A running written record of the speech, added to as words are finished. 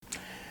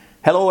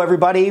Hello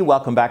everybody,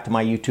 welcome back to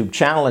my YouTube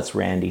channel. It's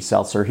Randy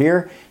Seltzer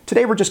here.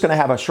 Today we're just going to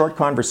have a short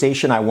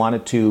conversation. I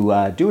wanted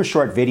to do a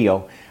short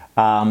video.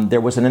 There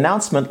was an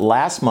announcement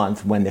last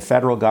month when the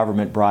federal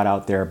government brought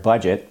out their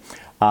budget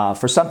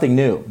for something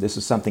new. This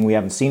is something we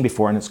haven't seen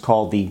before, and it's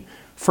called the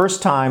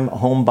First-Time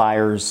Home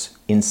Buyers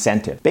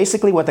Incentive.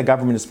 Basically what the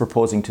government is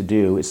proposing to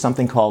do is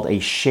something called a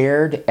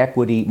shared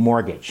equity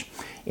mortgage.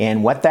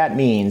 And what that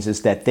means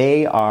is that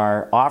they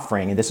are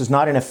offering, and this is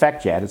not in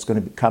effect yet, it's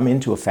going to come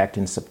into effect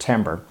in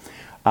September,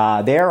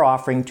 they are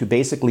offering to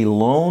basically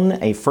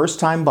loan a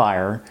first-time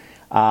buyer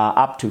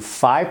up to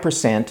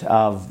 5%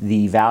 of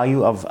the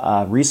value of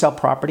a resale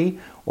property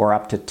or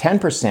up to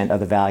 10%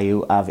 of the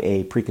value of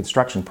a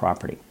pre-construction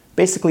property.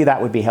 Basically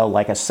that would be held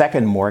like a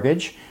second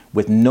mortgage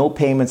with no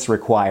payments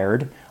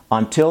required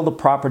until the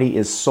property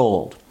is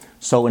sold.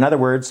 So in other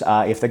words,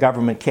 if the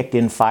government kicked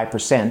in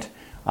 5%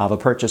 of a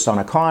purchase on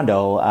a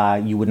condo,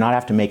 you would not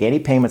have to make any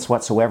payments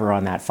whatsoever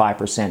on that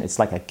 5%. It's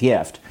like a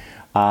gift.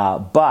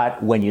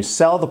 But when you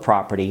sell the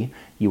property,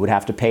 you would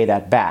have to pay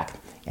that back.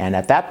 And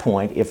at that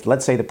point, if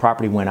let's say the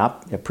property went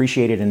up,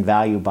 appreciated in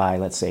value by,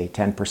 let's say,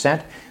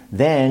 10%,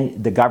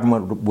 then the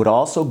government would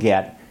also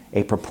get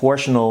a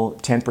proportional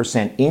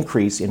 10%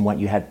 increase in what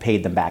you had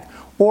paid them back.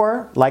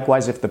 Or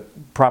likewise, if the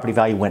property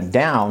value went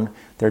down,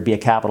 there'd be a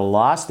capital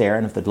loss there.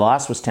 And if the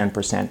loss was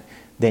 10%,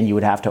 then you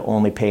would have to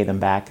only pay them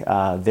back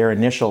their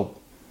initial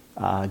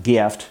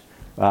gift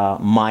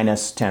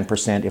minus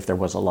 10% if there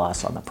was a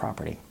loss on the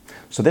property.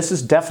 So this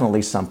is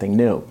definitely something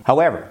new.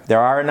 However, there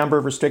are a number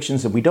of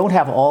restrictions and we don't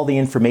have all the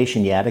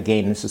information yet.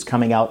 Again, this is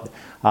coming out,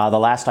 the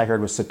last I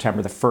heard was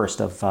September the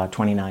 1st of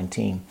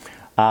 2019.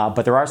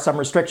 But there are some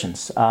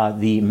restrictions.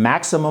 The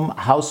maximum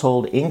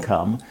household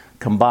income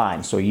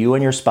combined, so you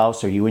and your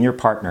spouse or you and your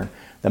partner,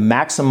 the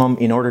maximum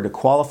in order to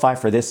qualify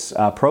for this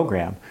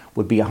program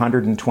would be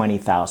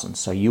 $120,000.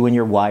 So you and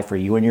your wife or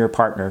you and your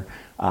partner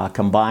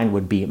combined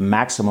would be a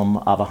maximum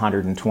of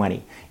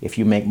 $120,000. If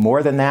you make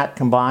more than that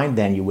combined,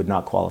 then you would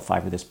not qualify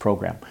for this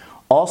program.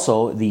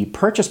 Also, the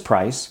purchase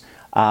price,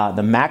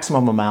 the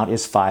maximum amount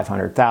is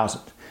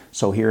 $500,000.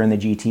 So here in the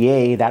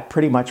GTA, that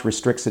pretty much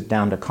restricts it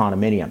down to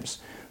condominiums.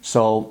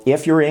 So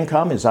if your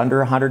income is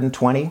under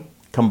 $120,000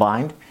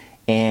 combined,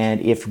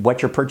 and if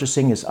what you're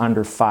purchasing is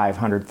under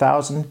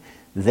 $500,000,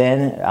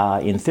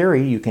 then in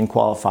theory you can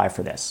qualify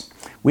for this.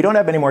 We don't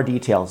have any more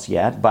details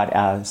yet,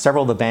 but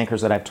several of the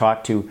bankers that I've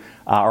talked to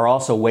are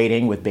also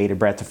waiting with bated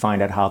breath to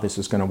find out how this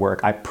is going to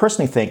work. I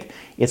personally think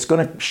it's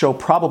going to show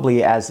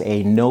probably as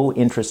a no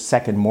interest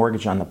second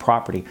mortgage on the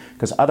property,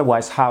 because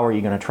otherwise how are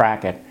you going to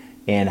track it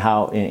and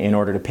how in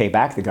order to pay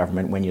back the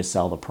government when you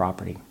sell the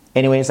property?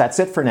 Anyways, that's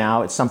it for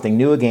now. It's something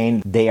new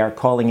again. They are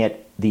calling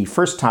it the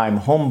First-Time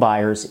Home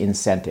Buyers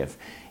Incentive.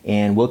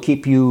 And we'll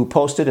keep you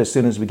posted as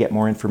soon as we get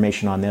more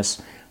information on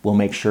this. We'll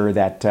make sure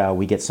that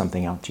we get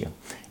something out to you.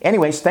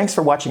 Anyways, thanks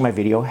for watching my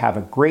video. Have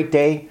a great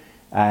day,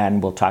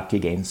 and we'll talk to you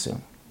again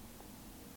soon.